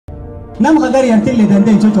Nam kagari until le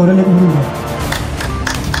dante icho chore le kurumbe.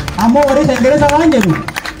 Amo ore sengere sawan jedu.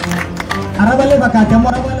 Arabale bakate amo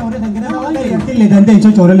arabale ore sengere sawan jedu until le dante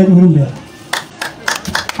icho chore le kurumbe.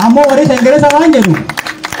 Amo ore sengere sawan jedu.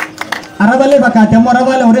 Arabale bakate amo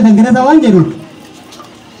arabale ore sengere sawan jedu.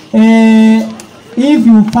 If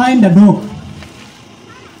you find a dog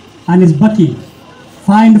and it's barking,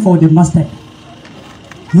 find for the master.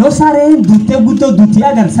 Yo sare dute buto dute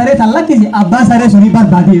agar sare talak kisi abba sare suni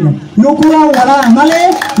barbadi na nukura wala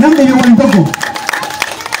male nam de yon dogo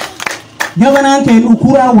Governor ke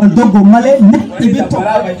nukura wal dogo male ibito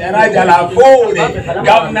jara jala fore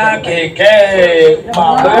Governor keke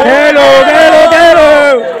hello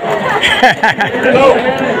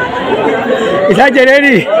Isa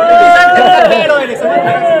Jerry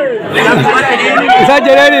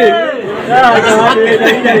We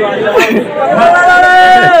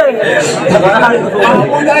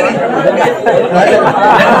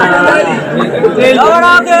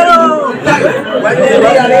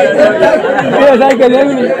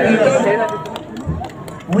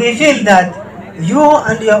feel that you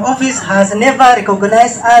and your office has never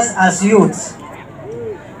recognized us as youths.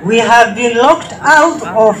 We have been locked out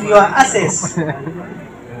of your access.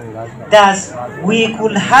 Thus, we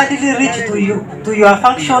could hardly reach to your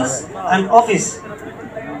functions and office,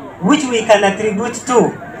 which we can attribute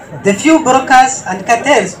to the few brokers and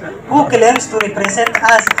cartels who claims to represent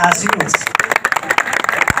us as youths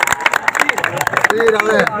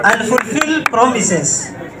and fulfill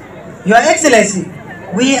promises. Your Excellency,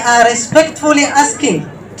 we are respectfully asking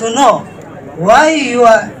to know why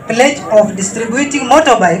your pledge of distributing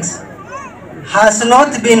motorbikes has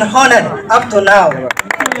not been honored up to now.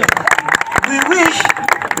 We wish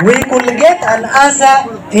we could get an answer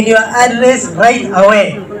in your address right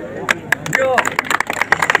away.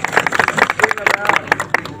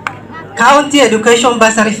 County Education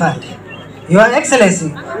Bursary Fund. Your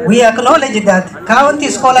Excellency, we acknowledge that county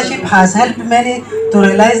scholarship has helped many to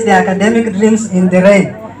realize their academic dreams in the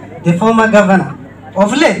reign, the former governor.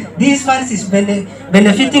 Of late, these funds is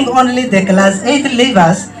benefiting only the class 8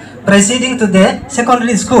 leavers proceeding to the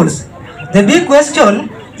secondary schools. The big question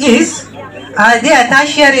is, are there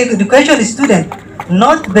tertiary education students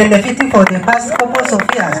not benefiting for the past couple of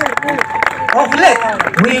years? Of late,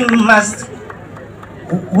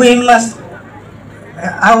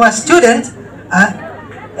 our students are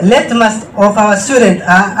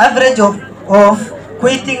average of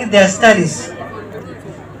quitting their studies.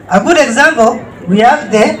 A good example, we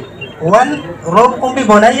have the one Rob Kumbi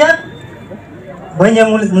Bonaya, Mwenye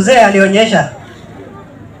Mzee alionyesha,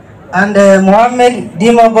 and Mohammed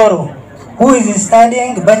Dimaboro, who is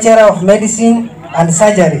studying Bachelor of Medicine and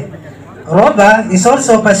Surgery. Roba is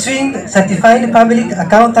also pursuing Certified Public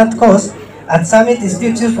Accountant course at Summit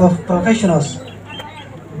Institute of Professionals.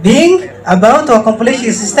 Being about to accomplish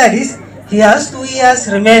his studies, he has 2 years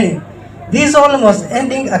remaining. This almost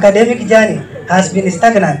ending academic journey has been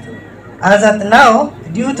stagnant. As at now,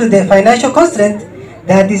 due to the financial constraint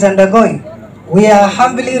that is undergoing, we are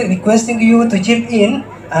humbly requesting you to chip in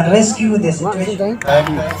and rescue the situation.